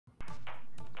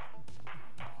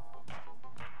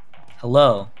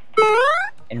Hello,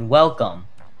 and welcome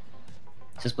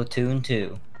to Splatoon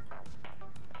 2.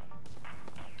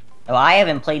 Now, I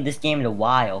haven't played this game in a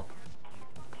while.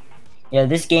 Yeah,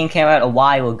 this game came out a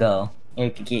while ago.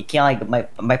 You can't like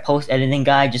my post-editing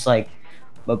guy just like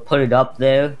put it up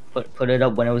there, put it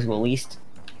up when it was released.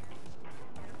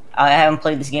 I haven't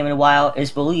played this game in a while.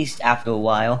 It's released after a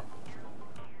while.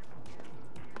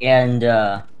 And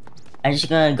I'm just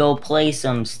gonna go play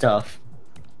some stuff.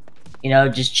 You know,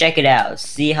 just check it out,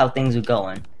 see how things are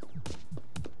going.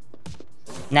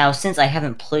 Now, since I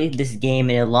haven't played this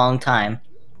game in a long time,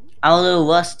 I'm a little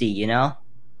rusty, you know?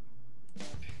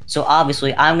 So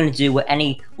obviously, I'm gonna do what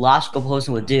any logical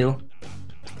person would do,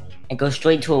 and go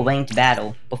straight to a ranked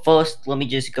battle. But first, let me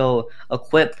just go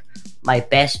equip my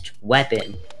best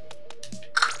weapon.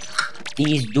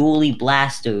 These dually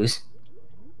blasters.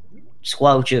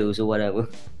 Squelchers, or whatever.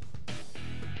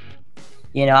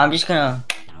 You know, I'm just gonna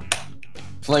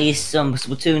play some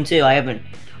Splatoon 2. I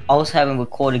also haven't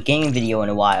recorded a game video in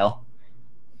a while,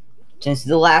 since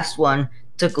the last one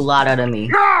took a lot out of me.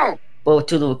 No! But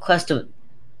to the request of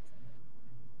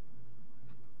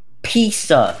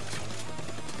Pizza.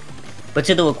 But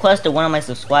to the request of one of my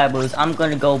subscribers, I'm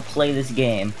gonna go play this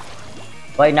game.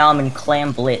 Right now I'm in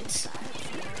Clam Blitz.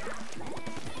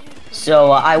 So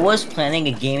I was planning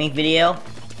a gaming video,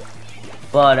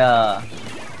 but I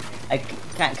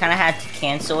kind of had to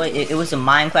cancel it. It was a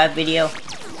Minecraft video,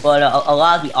 but a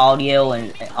lot of the audio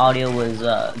was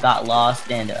got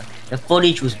lost, and the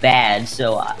footage was bad,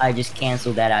 so I just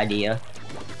canceled that idea.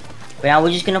 But now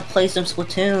we're just gonna play some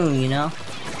Splatoon, you know?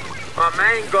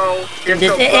 This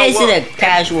isn't a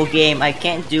casual game. I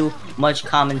can't do much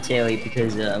commentary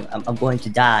because I'm going to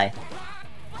die.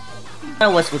 I don't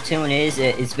know what Splatoon is.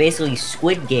 It's basically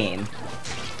Squid Game.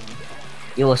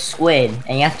 You're a squid,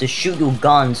 and you have to shoot your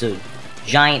guns or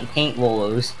giant paint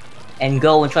rollers, and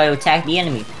go and try to attack the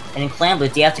enemy. And in Clam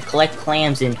Blitz, you have to collect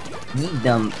clams and eat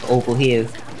them over here.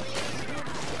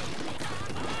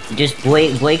 You just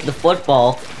break the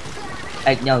football.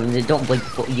 No, don't break the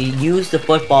football. You use the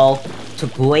football to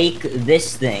break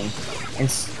this thing,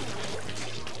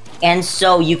 and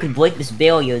so you could break this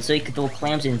barrier, so you could throw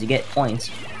clams in to get points.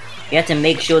 You have to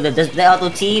make sure that the other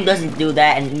team doesn't do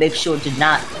that, and make sure to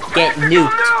not get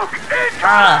nuked.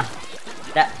 Ah,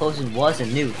 that person was a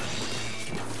nuke.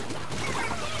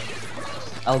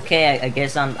 Okay, I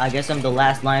guess I'm the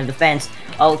last line of defense.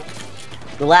 Oh,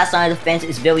 the last line of defense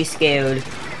is very scared.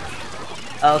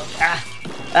 Oh,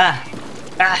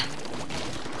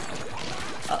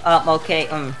 okay,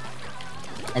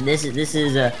 and this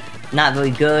is not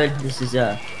very good. This is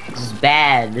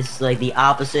bad. This is like the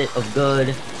opposite of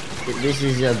good. This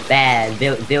is bad,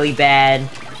 very bad.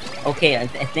 Okay, I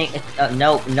think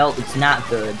no, it's not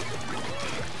good.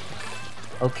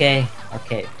 Okay,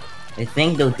 I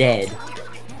think they're dead.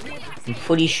 I'm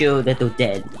pretty sure that they're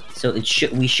dead, so we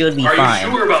should be fine. Are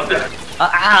you sure about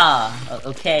that?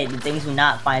 Okay, the things were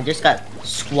not fine. I just got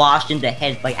squashed in the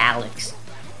head by Alex.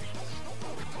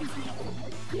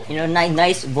 You know,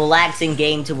 nice, relaxing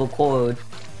game to record.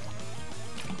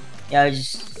 Yeah,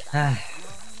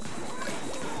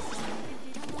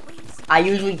 I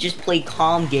usually just play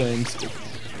calm games,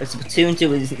 but Splatoon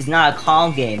 2 is not a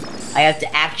calm game. I have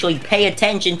to actually pay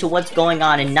attention to what's going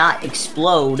on and not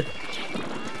explode.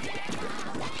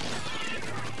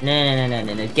 No,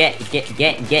 get,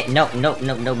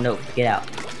 no, get out.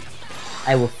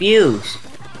 I refuse.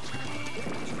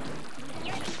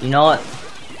 You know what?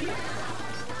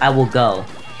 I will go.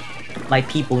 My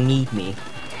people need me.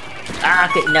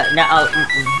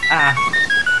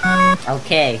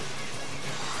 Okay.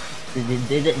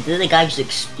 Did the guy just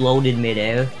exploded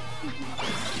midair?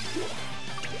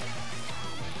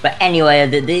 But anyway,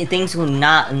 the things were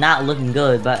not looking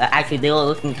good, but actually they were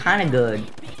looking kind of good.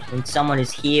 When someone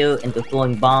is here and they're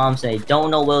throwing bombs and I don't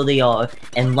know where they are,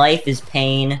 and life is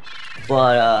pain,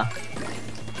 but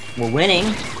we're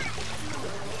winning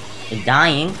and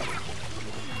dying.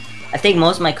 I think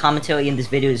most of my commentary in this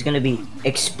video is gonna be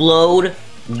explode,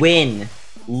 win,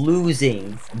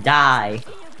 losing, die.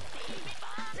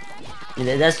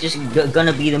 That's just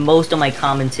gonna be the most of my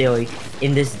commentary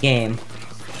in this game.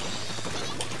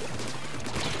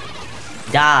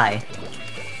 Die.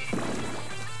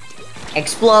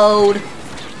 Explode.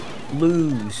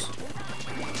 Lose.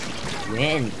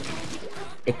 Win.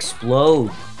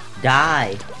 Explode.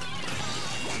 Die.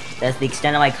 That's the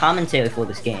extent of my commentary for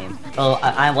this game. Oh,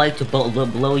 I like to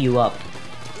blow you up.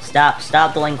 Stop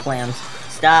throwing clams.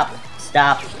 Stop.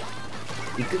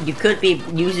 You could be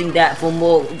using that for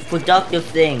more productive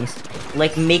things,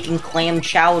 like making clam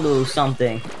chowder or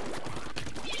something.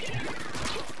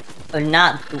 Or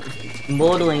not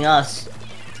murdering us.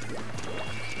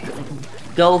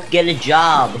 go get a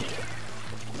job.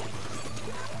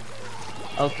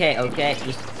 Okay, okay.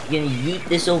 Just gonna yeet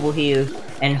this over here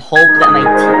and hope that my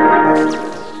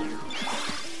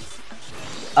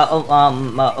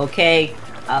okay.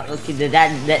 Okay,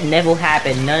 that never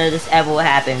happened. None of this ever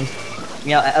happened.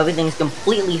 You know, everything's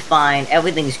completely fine.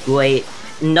 Everything's great.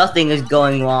 Nothing is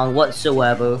going wrong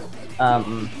whatsoever.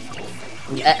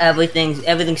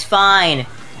 Everything's fine.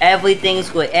 Everything's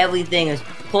great. Everything is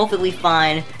perfectly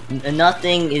fine.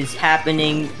 Nothing is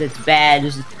happening that's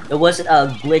bad. There wasn't a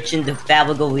glitch in the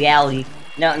fabric of reality.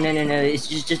 No. It's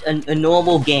just a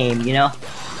normal game, you know?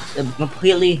 It's a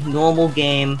completely normal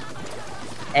game.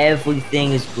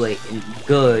 Everything is great and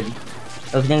good.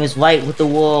 Everything is right with the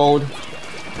world.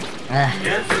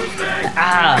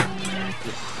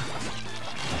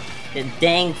 The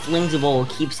dang flimsable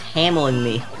keeps hammering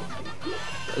me.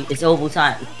 It's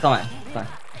overtime. Come on.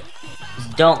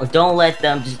 Just don't let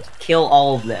them just kill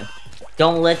all of them.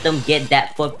 Don't let them get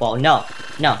that football. No.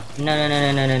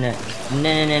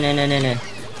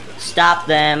 Stop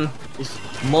them. Just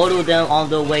motor them on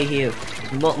their way here.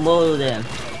 Motor them.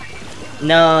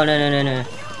 No.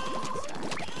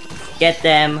 Get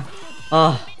them.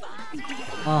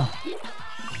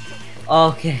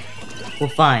 Okay. We're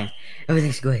fine.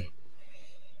 Everything's great.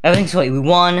 Everything's great. We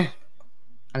won.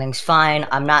 Everything's fine.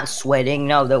 I'm not sweating.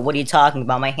 No, what are you talking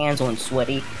about? My hands aren't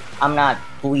sweaty. I'm not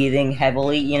breathing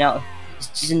heavily, you know. It's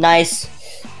just a nice,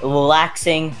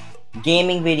 relaxing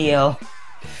gaming video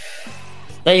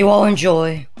that you all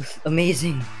enjoy with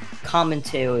amazing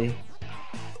commentary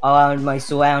around my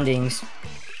surroundings,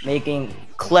 making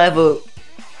clever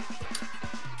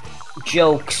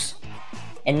jokes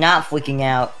and not freaking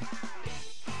out.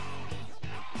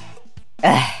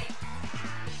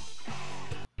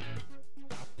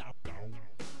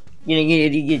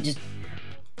 You just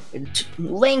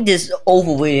Link is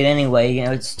overrated anyway. You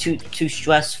know, it's too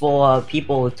stressful.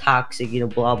 People are toxic. You know,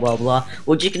 blah blah blah.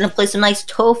 We're just gonna play some nice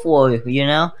turf war. You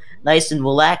know, nice and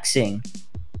relaxing.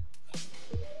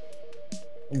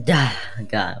 God.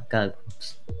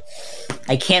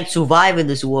 I can't survive in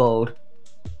this world.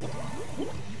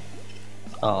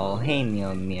 Oh, hey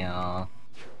meow.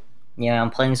 Yeah, I'm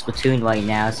playing Splatoon right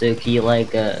now. So can you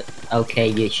like okay,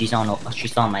 yeah, she's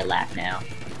on my lap now.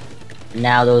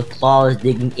 Now those claws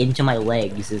digging into my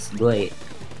legs is great.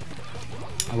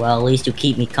 Well, at least you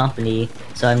keep me company,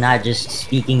 so I'm not just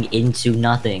speaking into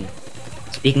nothing.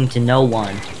 Speaking to no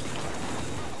one.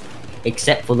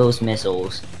 Except for those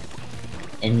missiles.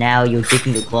 And now you're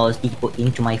digging the claws deeper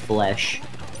into my flesh.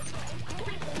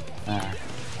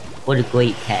 What a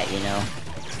great cat, you know.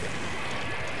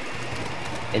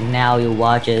 And now you'll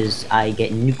watch as I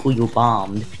get nuclear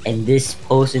bombed, and this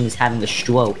person is having a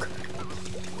stroke.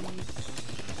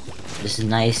 This is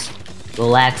nice,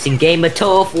 relaxing game of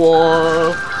turf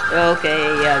war.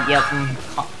 Okay, yep,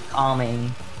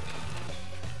 calming.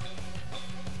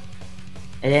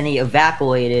 And then he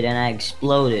evaporated, and I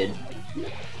exploded.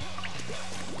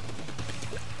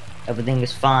 Everything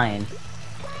is fine.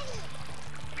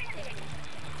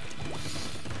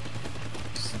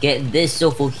 Just get this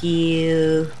over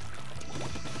here,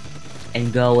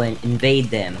 and go and invade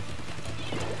them,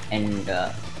 and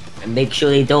make sure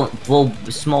they don't throw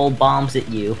small bombs at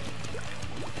you.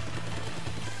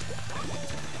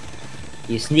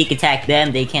 You sneak attack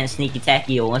them, they can't sneak attack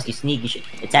you. Unless you sneak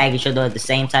attack each other at the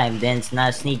same time, then it's not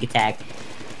a sneak attack.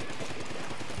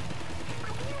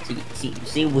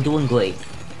 See, we're doing great.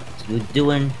 We're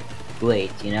doing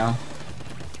great, you know?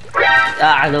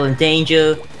 They're in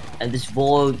danger. This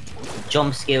boy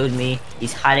jump scared me.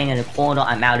 He's hiding in a corner.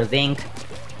 I'm out of ink.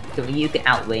 You can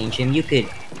outrange him. You could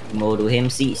motor him.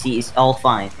 See, it's all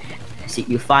fine. See,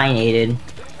 you're fine, Aiden.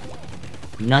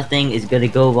 Nothing is gonna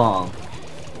go wrong.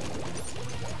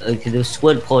 The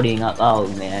squid partying up. Oh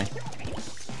man,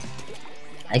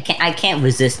 I can't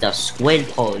resist a squid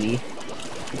party.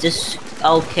 Just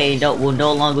okay. No, we're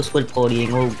no longer squid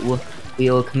partying.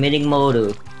 We are committing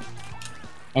murder.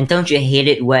 And don't you hate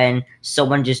it when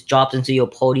someone just drops into your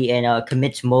party and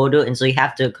commits murder, and so you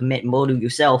have to commit murder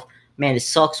yourself? Man, it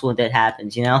sucks when that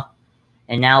happens, you know?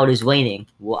 And now it is raining.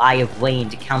 Well, I have rain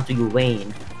to counter your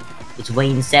rain. It's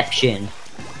rainception.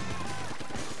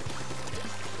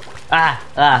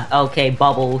 Okay,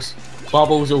 bubbles.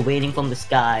 Bubbles are raining from the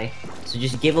sky. So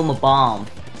just give them a bomb.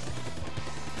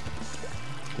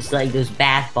 It's like those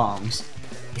bath bombs.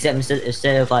 Except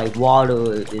instead of like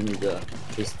water in the...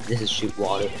 This is shoot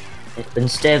water. But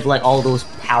instead of like all those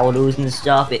powders and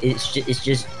stuff, it's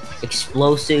just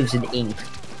explosives and ink.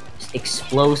 Just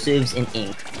explosives and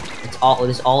ink. That's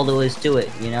all there is to it,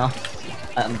 you know?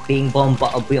 Being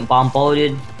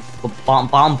bombarded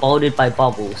by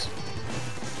bubbles.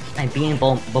 I'm being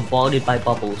bombarded by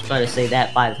bubbles. Try to say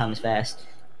that 5 times fast.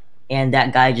 And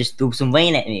that guy just threw some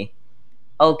rain at me.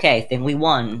 Okay, then we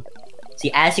won.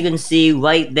 See, as you can see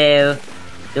right there,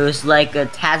 there's like a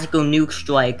tactical nuke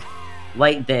strike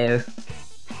right there.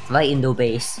 Right in the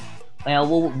base.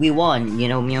 Well, we won, you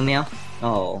know, meow meow.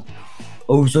 Oh.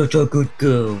 Oh, such a good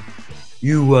girl.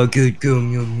 You are a good girl,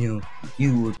 meow meow.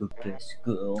 You were the best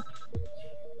girl.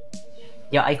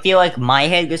 Yeah, I feel like my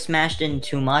head gets smashed in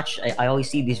too much. I always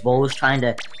see these rolls trying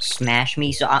to smash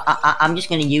me, so I'm just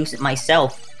gonna use it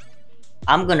myself.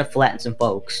 I'm gonna flatten some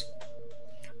folks.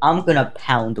 I'm gonna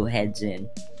pound their heads in.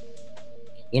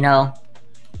 You know,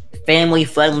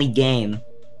 family-friendly game.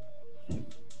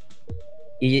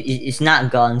 It's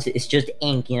not guns, it's just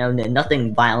ink, you know,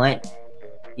 nothing violent.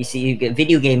 You see,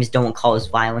 video games don't cause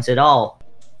violence at all.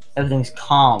 Everything's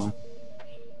calm.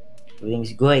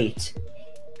 Everything's great.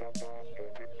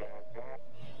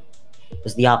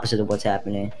 It's the opposite of what's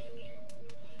happening.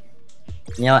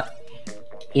 You know what?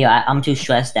 Yeah, I'm too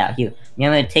stressed out. Here, you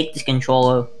know, I'm gonna take this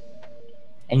controller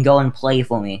and go and play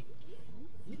for me.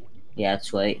 Yeah,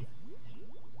 that's right.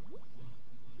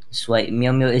 That's right.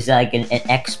 Mew Mew is like an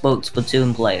expert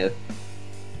Splatoon player.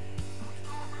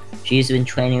 She's been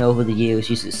training over the years.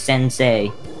 She's a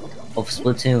sensei of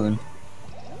Splatoon.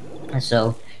 And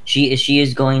so she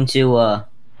is going to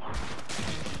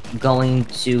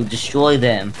destroy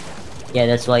them. Yeah,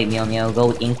 that's right, Meow Meow.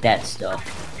 Go ink that stuff.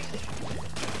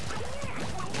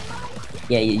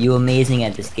 Yeah, you're amazing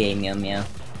at this game, Meow Meow.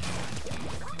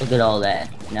 Look at all that.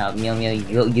 Now, Meow Meow,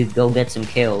 you go get some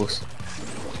kills.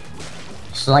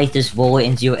 Slice this bullet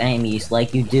into your enemies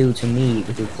like you do to me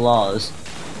with your claws.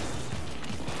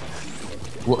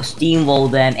 We'll steamroll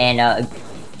them and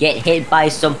get hit by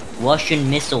some Russian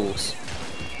missiles.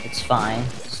 It's fine.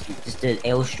 Just an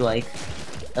airstrike.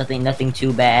 Nothing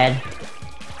too bad.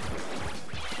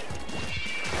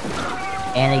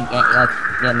 And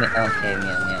again, okay,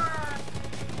 Meow Meow.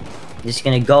 Just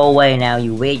gonna go away now.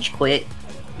 You rage quit.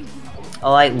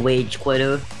 Alright, rage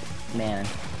quitter. Man.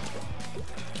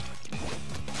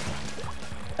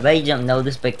 I bet you don't know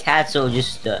this, but cats are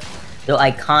just, they're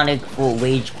iconic for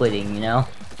rage quitting, you know?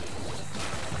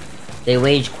 They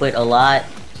rage quit a lot.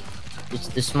 It's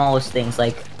the smallest things,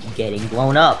 like getting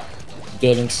blown up,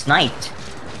 getting sniped.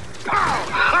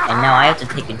 And now I have to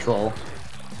take control.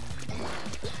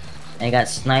 And I got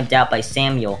sniped out by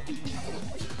Samuel.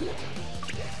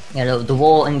 You know, the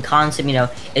wall in concept, you know,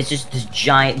 it's just this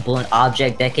giant blown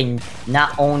object that can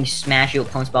not only smash your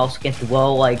opponents, but also can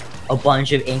throw, like, a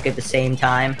bunch of ink at the same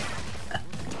time.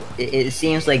 It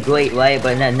seems like great, right?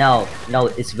 But no,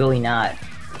 it's really not.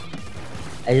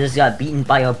 I just got beaten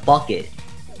by a bucket.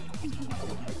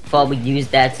 Probably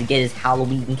used that to get his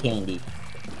Halloween candy.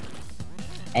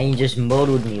 And he just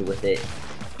murdered me with it.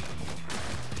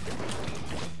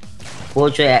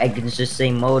 Fortunately, I can just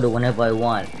say murder whenever I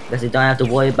want, because I don't have to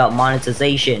worry about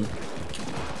monetization.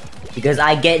 Because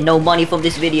I get no money from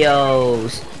these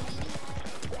videos!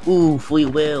 Ooh, free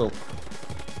will.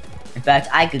 In fact,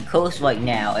 I could curse right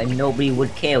now, and nobody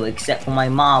would care except for my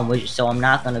mom, so I'm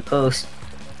not gonna curse.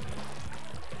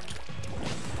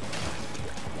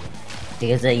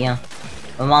 Because, you know,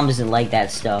 my mom doesn't like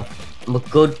that stuff. I'm a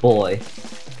good boy.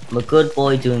 I'm a good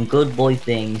boy doing good boy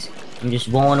things. I'm just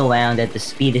rolling around at the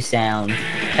speed of sound,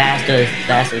 faster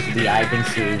as the eye can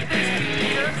see.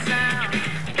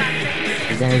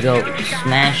 I'm gonna go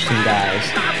smash some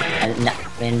guys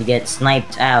and get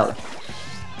sniped out.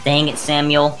 Dang it,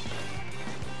 Samuel!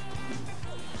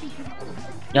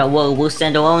 No, we'll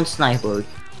send our own sniper.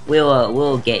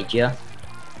 We'll get you.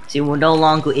 See, we're no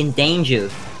longer in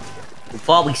danger. We're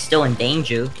probably still in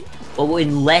danger, but we're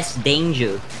in less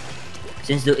danger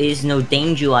since there is no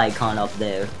danger icon up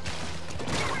there.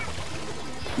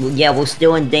 Yeah, we're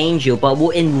still in danger, but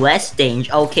we're in less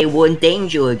danger. Okay, we're in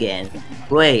danger again.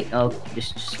 Great. Oh,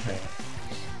 just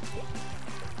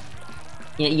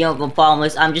you know, the problem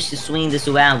is I'm just swinging this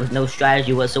around with no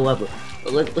strategy whatsoever.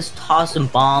 But let's toss some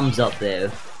bombs up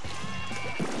there.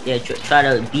 Yeah, try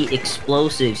to beat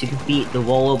explosives. You can beat the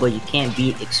roller, but you can't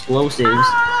beat explosives.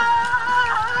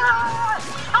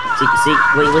 See,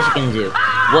 wait, what you gonna do?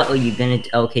 What are you gonna do?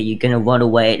 Okay, you're gonna run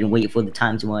away and wait for the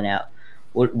time to run out.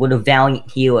 What a valiant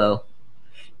hero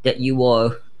that you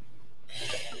are.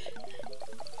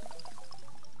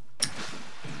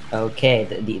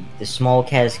 Okay, the small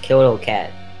cat has killed a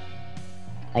cat.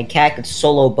 My cat could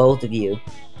solo both of you.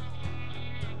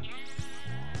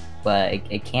 But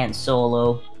I can't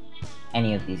solo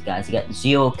any of these guys. I got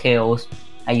 0 kills.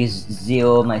 I use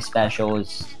 0 of my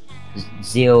specials.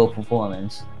 0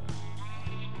 performance.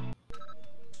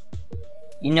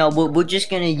 You know, we're just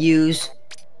gonna use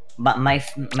But my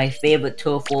favorite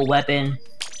turf war weapon,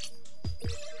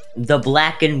 the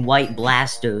black and white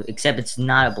blaster. Except it's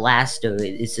not a blaster;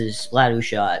 it's a splatter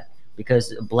shot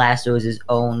because a blaster is his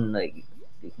own like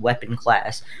weapon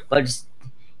class. But just,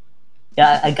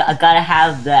 yeah, I gotta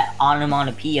have that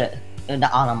onomatopoeia. The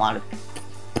onomatopoeia.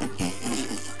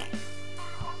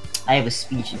 I have a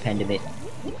speech impediment.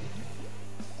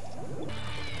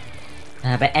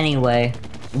 But anyway,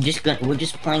 we're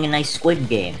just playing a nice squid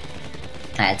game.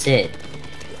 That's it.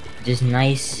 Just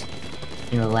nice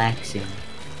and relaxing.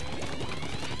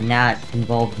 Not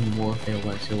involved in warfare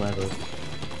whatsoever.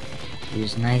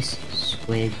 Just nice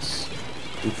squids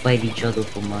who fight each other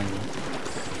for money.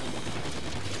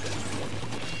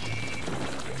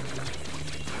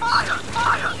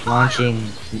 Launching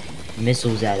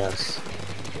missiles at us.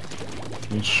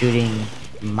 And shooting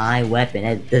my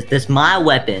weapon. That's my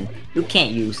weapon. You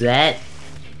can't use that.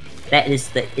 That is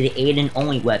the Aiden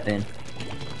only weapon.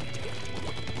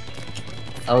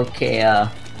 Okay,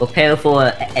 prepare for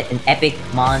an epic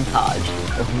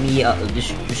montage of me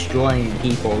destroying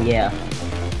people. Yeah,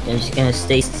 I'm just gonna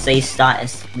stay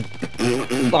silent.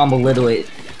 I'm illiterate.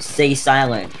 Stay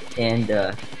silent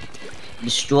and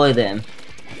destroy them.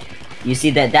 You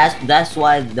see that's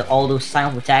why all those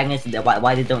silent protagonists,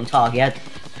 why they don't talk yet.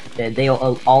 They are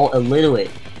all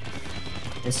illiterate.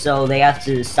 And so they have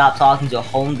to stop talking to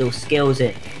hone their skills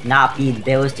and not be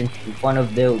embarrassed in front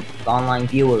of their online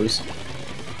viewers.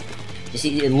 You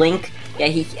see, Link, yeah,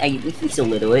 he's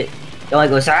illiterate. He only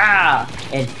goes, ah!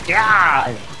 And, ah!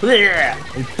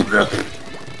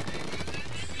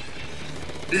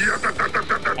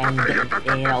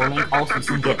 And, you know, Link also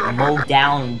can get mowed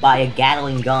down by a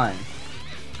Gatling gun.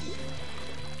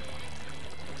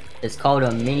 It's called a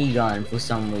minigun for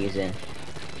some reason.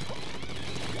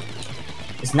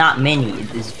 It's not mini,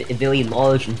 it's very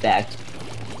large in fact.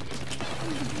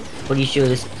 Pretty sure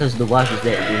this is because of the Russians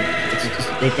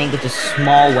they think it's a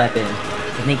small weapon.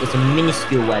 They think it's a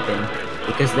minuscule weapon.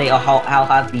 Because they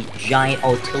have these giant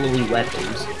artillery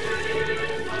weapons.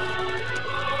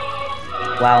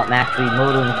 While I'm actually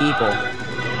murdering people.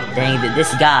 Dang,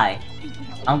 this guy,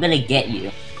 I'm gonna get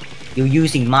you. You're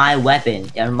using my weapon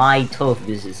and my turf.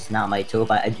 This is not my turf.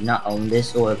 I do not own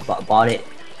this or bought it.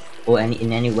 Or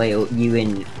in any way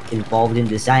even involved in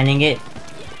designing it.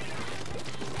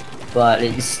 But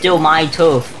it's still my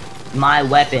turf, my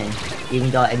weapon, even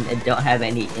though I don't have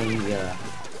any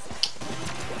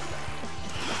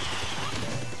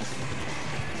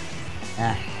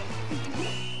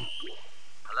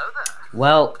Hello there.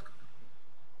 Well,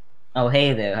 oh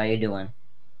hey there, how you doing?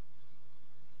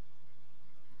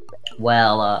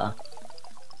 Well,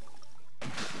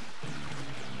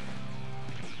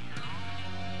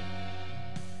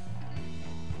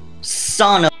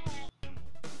 son of...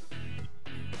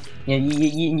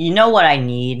 You know what I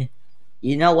need?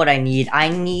 You know what I need? I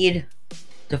need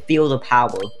to feel the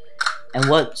power. And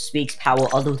what speaks power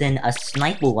other than a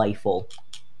sniper rifle?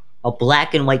 A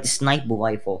black and white sniper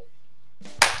rifle.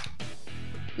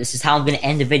 This is how I'm gonna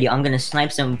end the video. I'm gonna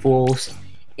snipe some fools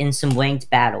in some ranked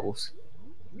battles.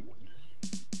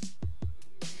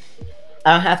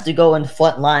 I don't have to go in the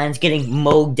front lines getting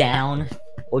mowed down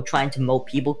or trying to mow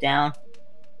people down.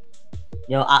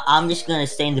 You know, I'm just gonna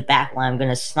stay in the back line. I'm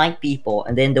gonna snipe people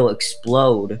and then they'll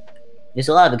explode. There's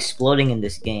a lot of exploding in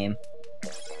this game.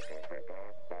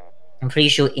 I'm pretty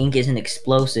sure ink is an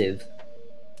explosive.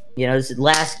 You know, this is the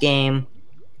last game.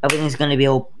 Everything's gonna be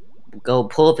able to go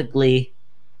perfectly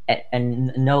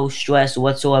and no stress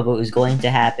whatsoever is going to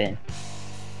happen.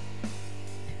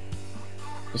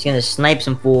 Just gonna snipe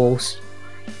some fools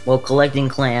while collecting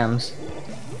clams.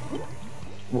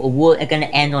 We're gonna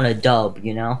end on a dub,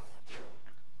 you know?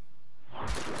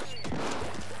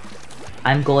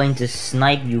 I'm going to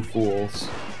snipe you fools.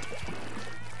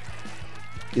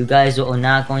 You guys are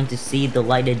not going to see the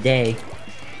light of day.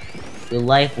 Your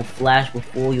life will flash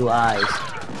before your eyes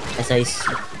as I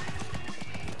see.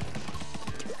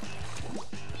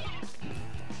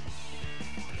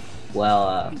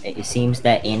 Well, it seems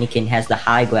that Anakin has the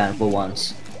high ground for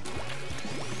once.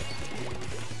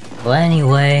 But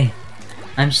anyway,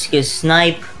 I'm just gonna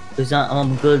snipe because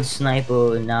I'm a good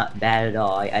sniper and not bad at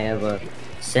all. I have a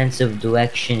sense of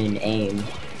direction and aim.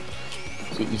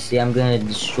 So you see, I'm gonna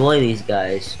destroy these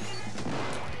guys.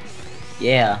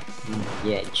 Yeah,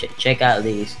 check out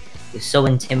these. They're so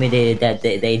intimidated that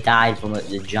they died from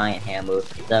the giant hammer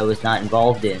that I was not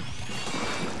involved in.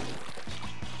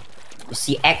 You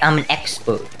see, I'm an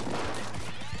expert.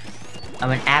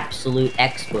 I'm an absolute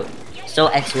expert. So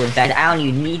expert, in fact, I don't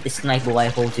even need the sniper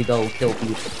rifle to go kill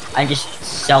people. I just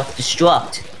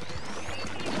self-destruct.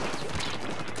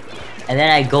 and then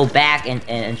I go back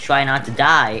and try not to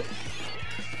die,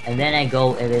 and then I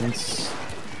go and then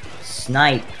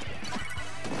snipe.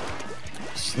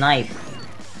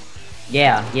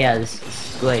 Yeah, this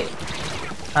is great.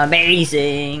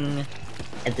 Amazing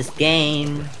at this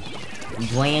game.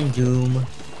 Grand Doom.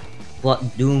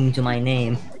 What Doom to my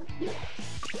name?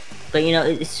 But you know,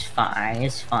 it's fine.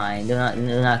 It's fine. They're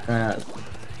not gonna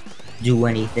do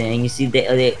anything. You see,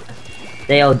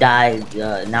 they all died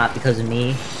not because of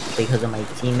me, because of my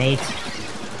teammates.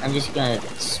 I'm just gonna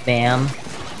spam.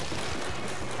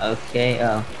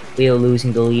 Okay. We are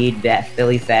losing the lead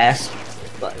fairly fast,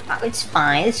 but it's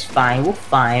fine. It's fine. We're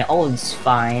fine. All is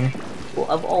fine.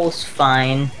 All's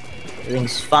fine.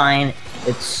 Everything's fine.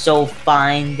 It's so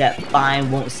fine that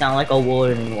fine won't sound like a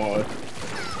word anymore.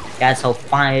 That's how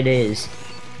fine it is.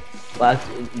 But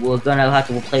we're gonna have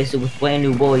to replace it with brand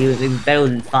new word, even better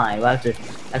than fine. We'll have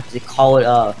to call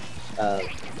it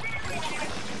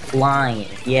flying.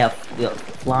 Yeah,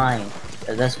 flying.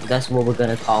 That's what we're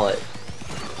gonna call it.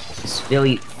 It's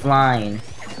very flying.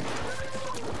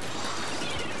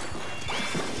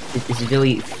 It's a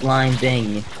very flying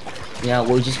thing. You know,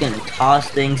 we're just gonna toss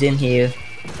things in here.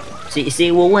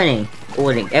 See, we're winning. We're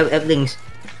winning. Everything's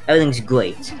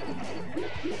great.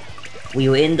 We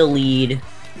were in the lead.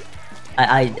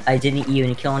 I didn't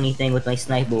even kill anything with my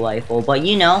sniper rifle, but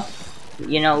you know,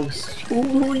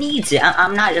 who needs it?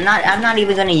 I'm not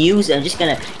even gonna use it. I'm just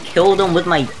gonna kill them with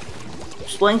my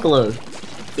sprinkler.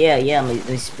 Yeah,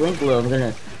 my sprinkler.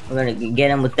 I'm gonna get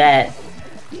him with that.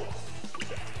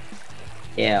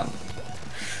 Yeah.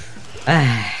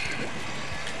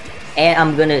 And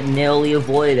I'm gonna narrowly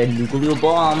avoid a nuclear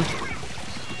bomb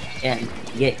and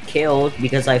get killed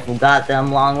because I forgot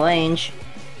them long range.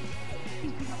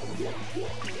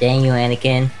 Dang you,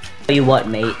 Anakin. Tell you what,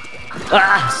 mate.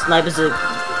 Sniper's a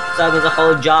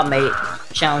whole job, mate.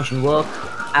 Challenge and work.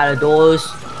 Out of doors.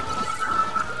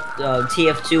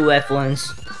 TF2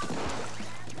 reference.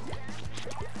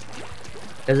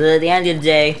 Because at the end of the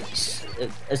day,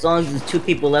 as long as there's 2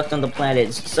 people left on the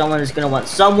planet, someone is gonna want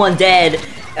someone dead.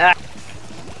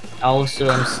 Also,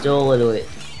 I'm still a little bit.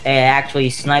 Hey, I actually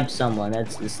sniped someone.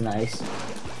 That's nice.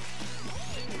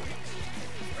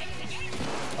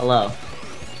 Hello.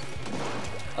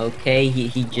 Okay,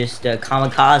 he just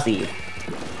kamikaze.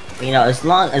 You know, as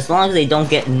long as they don't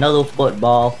get another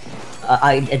football,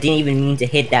 I didn't even mean to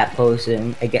hit that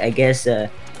person. I guess you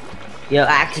know,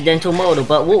 accidental murder.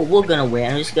 But we're gonna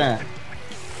win. I'm just gonna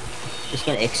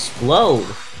explode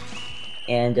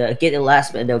and get the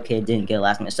last minute. Okay, I didn't get a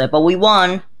last minute strike, but we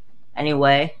won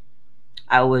anyway.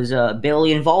 I was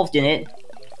barely involved in it.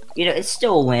 You know, it's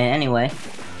still a win anyway.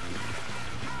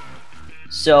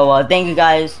 So thank you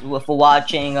guys for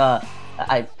watching.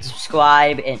 I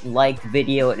subscribe and like the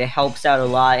video. It helps out a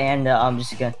lot. And I'm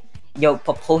just gonna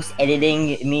post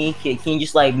editing me. Can you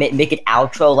just like make it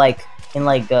outro like in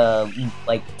like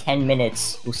 10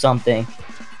 minutes or something?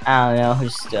 I don't know.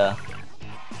 Just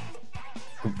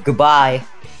goodbye.